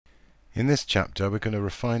In this chapter we're going to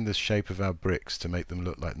refine the shape of our bricks to make them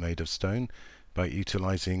look like made of stone by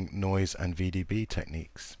utilizing noise and VDB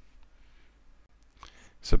techniques.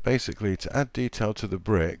 So basically, to add detail to the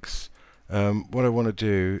bricks, what I want to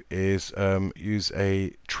do is use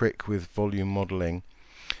a trick with volume modeling.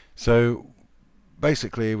 So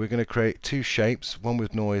basically we're going to create two shapes, one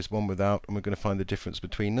with noise, one without, and we're going to find the difference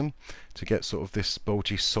between them to get sort of this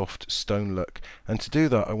bulgy soft stone look. And to do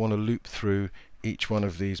that I want to loop through each one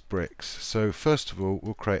of these bricks. So first of all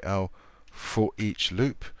we'll create our for each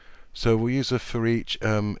loop. So we'll use a for each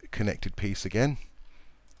connected piece again.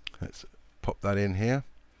 Let's pop that in here.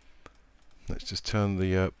 Let's just turn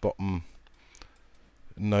the bottom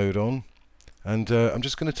node on. And I'm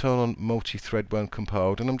just going to turn on multi-thread when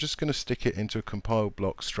compiled, and I'm just going to stick it into a compiled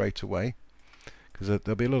block straight away because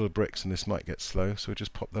there'll be a lot of bricks and this might get slow. So we'll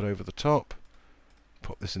just pop that over the top,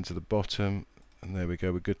 pop this into the bottom, and there we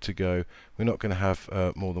go, we're good to go. We're not going to have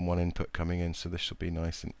more than one input coming in, so this should be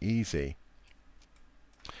nice and easy.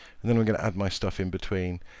 And then I'm going to add my stuff in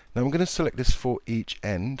between. Now I'm going to select this for each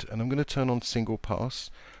end, and I'm going to turn on single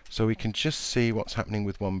pass so we can just see what's happening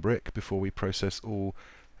with one brick before we process all,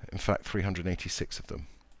 in fact 386 of them,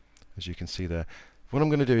 as you can see there. What I'm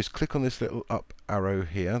going to do is click on this little up arrow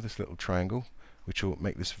here, this little triangle, which will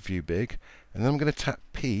make this view big, and then I'm going to tap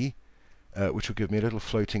P, which will give me a little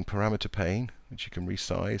floating parameter pane, which you can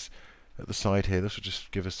resize at the side here. This will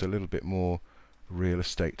just give us a little bit more real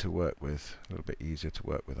estate to work with, a little bit easier to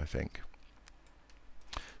work with, I think.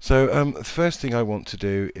 So the first thing I want to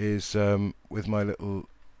do is, with my little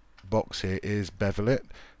box here, is bevel it.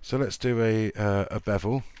 So let's do a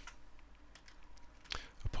bevel,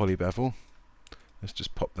 a poly bevel. Let's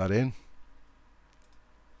just pop that in.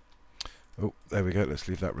 Oh, there we go. Let's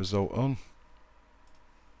leave that result on.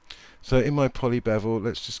 So in my poly bevel,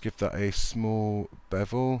 let's just give that a small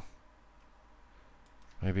bevel,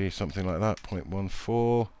 maybe something like that,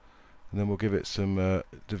 0.14, and then we'll give it some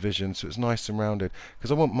division so it's nice and rounded, because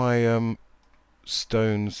I want my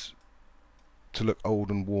stones to look old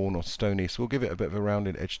and worn or stony, so we'll give it a bit of a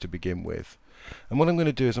rounded edge to begin with. And what I'm going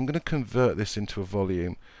to do is I'm going to convert this into a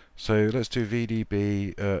volume. So let's do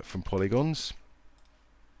VDB from polygons,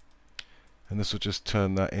 and this will just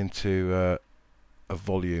turn that into a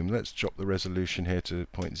volume. Let's drop the resolution here to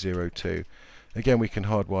 0.02. Again, we can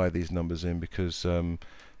hardwire these numbers in because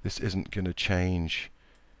this isn't going to change.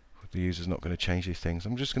 The user's not going to change these things.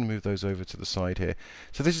 I'm just going to move those over to the side here.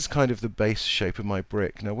 So this is kind of the base shape of my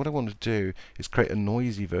brick. Now what I want to do is create a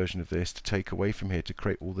noisy version of this to take away from here to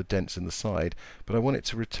create all the dents in the side, but I want it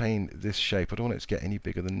to retain this shape. I don't want it to get any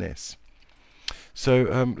bigger than this.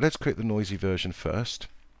 So let's create the noisy version first.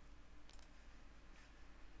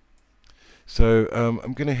 So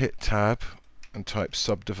I'm going to hit tab and type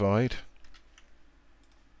subdivide.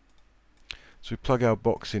 So we plug our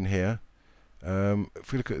box in here.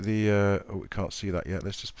 If we look at the, oh, we can't see that yet.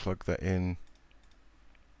 Let's just plug that in.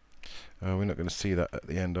 We're not going to see that at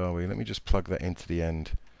the end, are we? Let me just plug that into the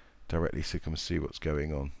end directly so you can see what's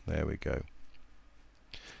going on. There we go.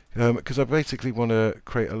 Because I basically want to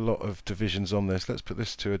create a lot of divisions on this. Let's put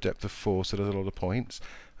this to a depth of 4, so there's a lot of points.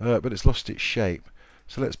 But it's lost its shape.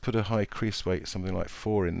 So let's put a high crease weight, something like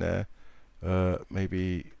 4 in there.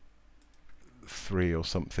 Maybe 3 or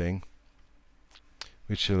something,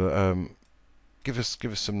 which will give us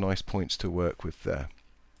some nice points to work with there.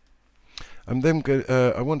 I'm then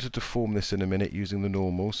I wanted to form this in a minute using the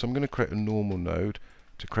normal, so I'm going to create a normal node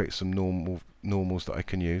to create some normals that I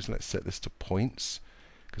can use. Let's set this to points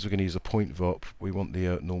because we're going to use a point VOP. We want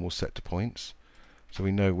the normal set to points, so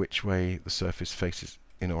we know which way the surface faces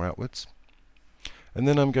in or outwards. And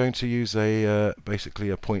then I'm going to use a basically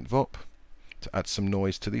a point VOP to add some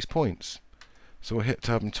noise to these points. So we'll hit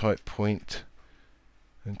tab and type point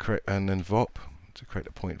and create, and then VOP to create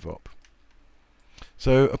a point VOP.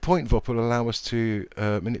 So a point VOP will allow us to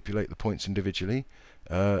manipulate the points individually.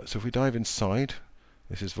 So if we dive inside,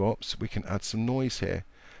 this is VOPs, we can add some noise here.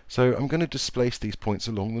 So I'm going to displace these points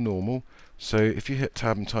along the normal. So if you hit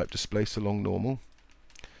tab and type displace along normal,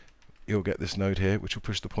 you'll get this node here which will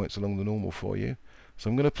push the points along the normal for you. So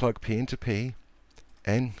I'm going to plug P into P,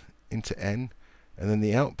 N into N, and then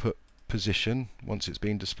the output position, once it's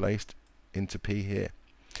been displaced, into P here.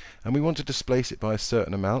 And we want to displace it by a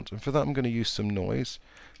certain amount, and for that I'm going to use some noise.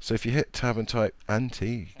 So if you hit tab and type anti,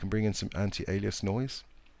 you can bring in some anti-alias noise.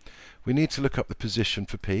 We need to look up the position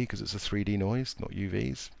for P because it's a 3D noise, not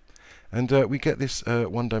UVs. And we get this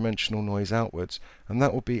one-dimensional noise outwards, and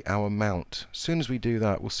that will be our mount. As soon as we do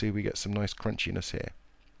that, we'll see we get some nice crunchiness here.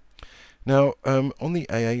 Now on the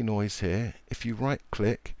AA noise here, if you right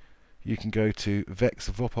click, you can go to Vex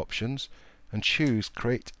VOP options and choose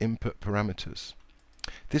create input parameters.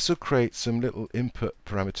 This will create some little input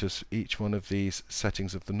parameters for each one of these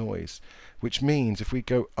settings of the noise, which means if we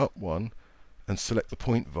go up one and select the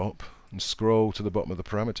point VOP and scroll to the bottom of the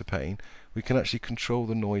parameter pane, we can actually control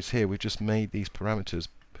the noise here. We've just made these parameters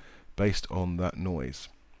based on that noise.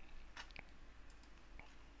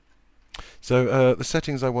 So the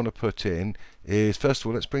settings I want to put in is, first of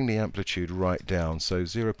all, let's bring the amplitude right down. So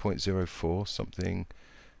 0.04, something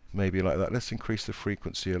maybe like that. Let's increase the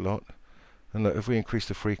frequency a lot. And look, if we increase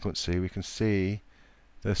the frequency, we can see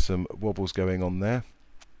there's some wobbles going on there.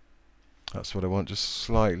 That's what I want, just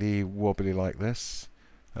slightly wobbly like this.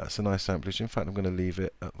 That's a nice amplitude. In fact, I'm going to leave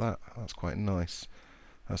it at that. That's quite nice.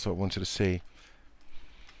 That's what I wanted to see.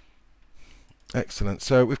 Excellent.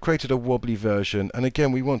 So we've created a wobbly version, and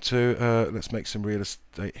again we want to let's make some real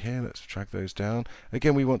estate here. Let's drag those down.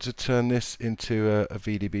 Again, we want to turn this into a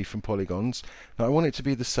VDB from polygons. Now I want it to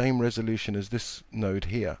be the same resolution as this node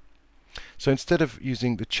here. So instead of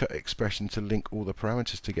using the ch expression to link all the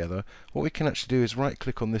parameters together, what we can actually do is right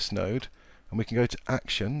click on this node and we can go to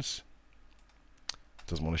actions. It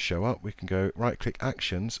doesn't want to show up. We can go right click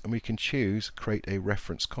actions and we can choose create a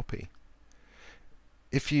reference copy.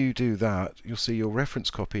 If you do that, you'll see your reference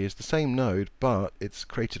copy is the same node, but it's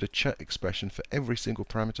created a ch expression for every single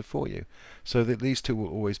parameter for you, so that these two will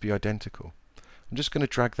always be identical. I'm just going to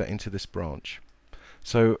drag that into this branch.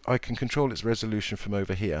 So I can control its resolution from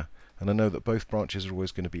over here, and I know that both branches are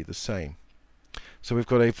always going to be the same. So we've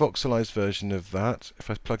got a voxelized version of that. If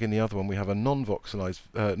I plug in the other one, we have a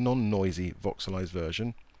non-voxelized, non-noisy voxelized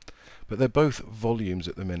version, but they're both volumes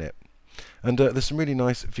at the minute. And there's some really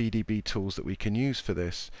nice VDB tools that we can use for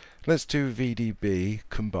this. Let's do Vdb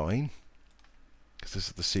Combine, because this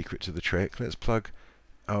is the secret to the trick. Let's plug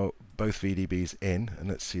our both VDBs in and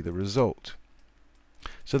let's see the result.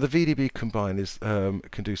 So the Vdb Combine is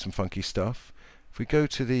can do some funky stuff. If we go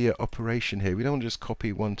to the operation here, we don't want to just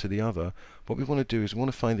copy one to the other. What we want to do is we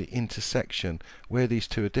want to find the intersection where these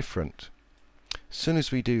two are different. As soon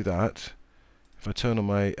as we do that, if I turn on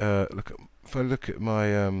my if I look at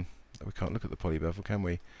my we can't look at the poly bevel, can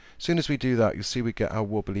we? As soon as we do that, you'll see we get our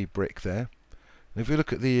wobbly brick there. And if we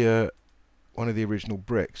look at the one of the original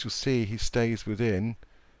bricks, you'll see he stays within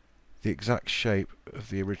the exact shape of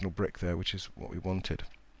the original brick there, which is what we wanted.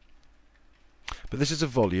 But this is a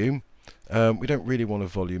volume. We don't really want a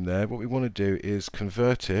volume there. What we want to do is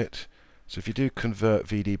convert it. So if you do convert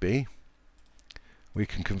VDB, we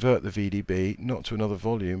can convert the VDB not to another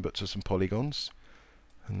volume but to some polygons.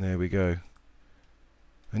 And there we go.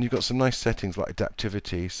 And you've got some nice settings like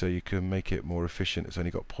adaptivity, so you can make it more efficient. It's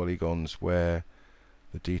only got polygons where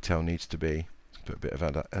the detail needs to be. Put a bit of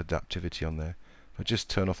adaptivity on there. If I just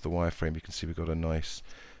turn off the wireframe, you can see we've got a nice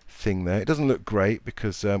thing there. It doesn't look great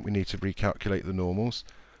because we need to recalculate the normals.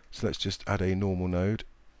 So let's just add a normal node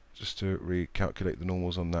just to recalculate the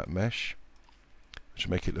normals on that mesh, which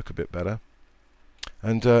will make it look a bit better.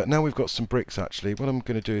 And now we've got some bricks actually. What I'm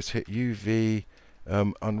going to do is hit UV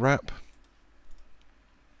unwrap.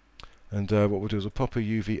 And what we'll do is we'll pop a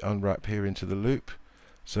UV unwrap here into the loop.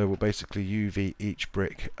 So we'll basically UV each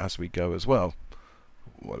brick as we go as well.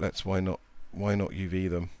 Well, why not UV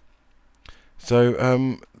them?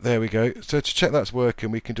 So there we go. So to check that's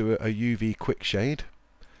working, we can do a UV quick shade.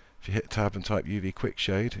 If you hit tab and type UV quick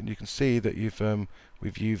shade, and you can see that we've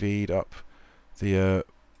UV'd up the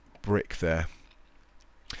brick there.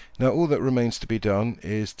 Now all that remains to be done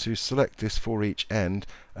is to select this for each end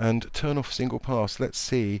and turn off single pass. Let's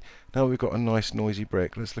see, now we've got a nice noisy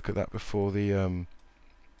brick. Let's look at that before the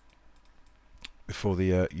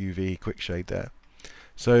UV quick shade there.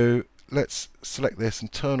 So let's select this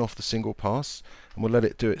and turn off the single pass, and we'll let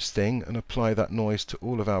it do its thing and apply that noise to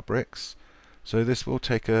all of our bricks. So this will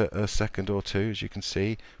take a second or two, as you can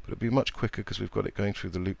see, but it'll be much quicker because we've got it going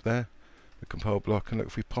through the loop there, the compile block. And look,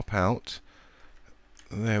 if we pop out,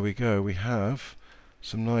 there we go, we have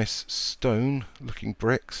some nice stone looking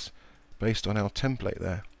bricks based on our template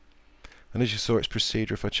there. And as you saw, it's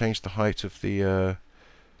Procedural. If I change the height of the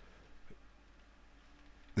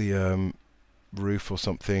roof or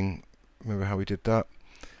something, remember how we did that,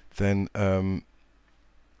 then I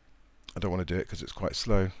don't want to do it because it's quite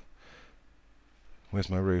slow. Where's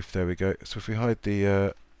my roof? There we go. So if we hide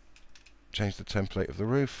the change the template of the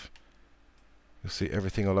roof, you'll see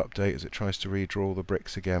everything will update as it tries to redraw all the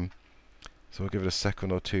bricks again. So I'll give it a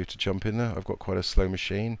second or two to jump in there. I've got quite a slow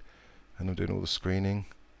machine and I'm doing all the screening,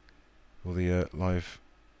 all the live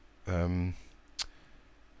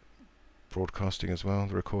broadcasting as well,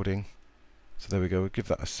 the recording. So there we go, we'll give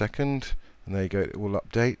that a second, and there you go, it all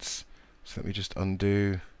updates. So let me just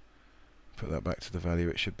undo, put that back to the value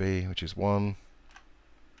it should be, which is 1.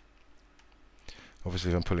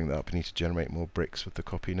 Obviously if I'm pulling that up I need to generate more bricks with the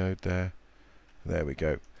copy node there. There we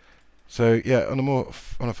go. So yeah, on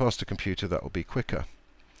a faster computer that will be quicker.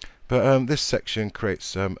 But this section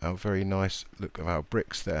creates a very nice look of our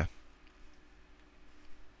bricks there.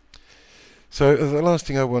 So the last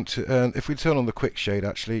thing I want to, if we turn on the quick shade,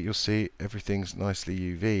 actually you'll see everything's nicely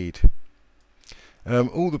UV'd.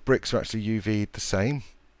 All the bricks are actually UV'd the same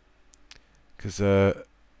because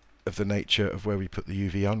of the nature of where we put the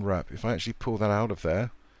UV unwrap. If I actually pull that out of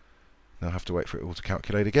there, now I have to wait for it all to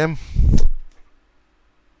calculate again.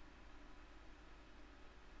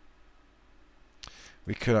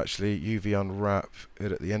 We could actually UV unwrap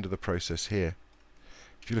it at the end of the process here.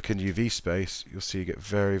 If you look in UV space, you'll see you get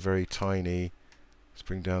very, very tiny. Let's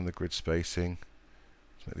bring down the grid spacing.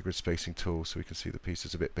 Let's make the grid spacing tool so we can see the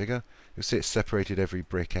pieces a bit bigger. You'll see it's separated every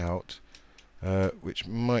brick out, which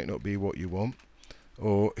might not be what you want.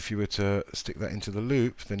 Or if you were to stick that into the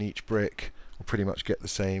loop, then each brick will pretty much get the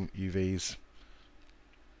same UVs.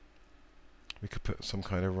 We could put some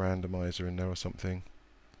kind of randomizer in there or something.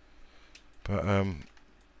 But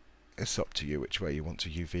it's up to you which way you want to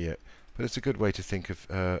UV it. But it's a good way to think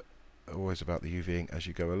of always about the UVing as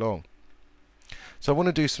you go along. So I want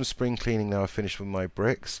to do some spring cleaning now I've finished with my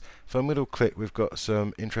bricks. If I middle click, we've got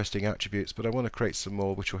some interesting attributes, but I want to create some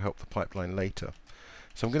more which will help the pipeline later.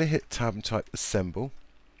 So I'm going to hit tab and type assemble.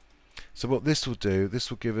 So what this will do, this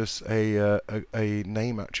will give us a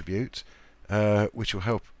name attribute which will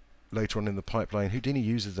help later on in the pipeline. Houdini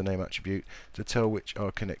uses the name attribute to tell which are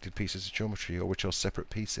connected pieces of geometry or which are separate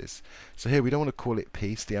pieces. So here we don't want to call it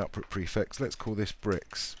piece, the output prefix. Let's call this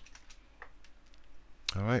bricks.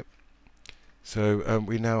 Alright. So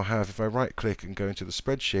we now have, if I right click and go into the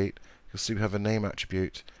spreadsheet, you'll see we have a name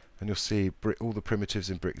attribute, and you'll see all the primitives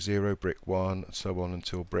in brick 0, brick 1, and so on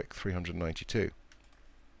until brick 392.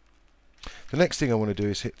 The next thing I want to do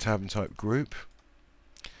is hit tab and type group,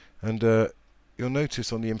 and you'll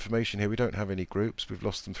notice on the information here we don't have any groups, we've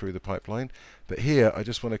lost them through the pipeline, but here I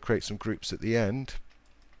just want to create some groups at the end,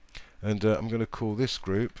 and I'm going to call this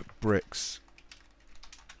group bricks.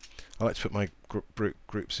 I like to put my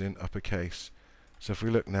groups in uppercase. So if we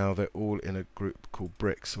look now, they're all in a group called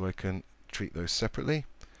bricks, so I can treat those separately.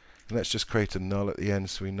 And let's just create a null at the end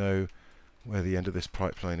so we know where the end of this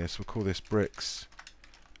pipeline is. We'll call this bricks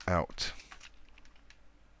out.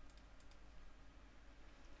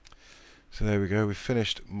 So there we go, we've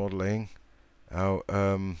finished modeling our,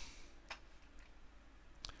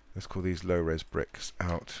 let's call these low-res bricks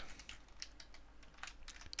out.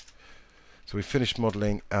 So we finished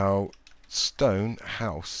modeling our stone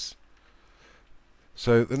house.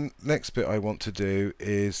 So the next bit I want to do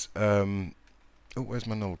is, oh, where's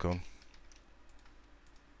my null gone?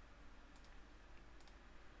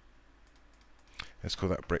 Let's call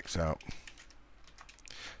that bricks out.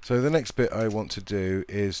 So the next bit I want to do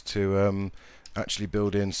is to actually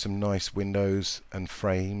build in some nice windows and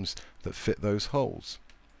frames that fit those holes.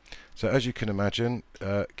 So as you can imagine,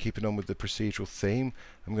 keeping on with the procedural theme,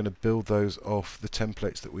 I'm going to build those off the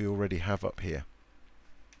templates that we already have up here.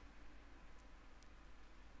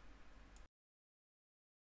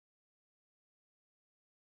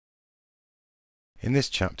 In this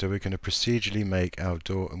chapter we're going to procedurally make our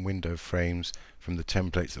door and window frames from the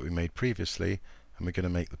templates that we made previously, and we're going to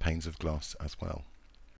make the panes of glass as well.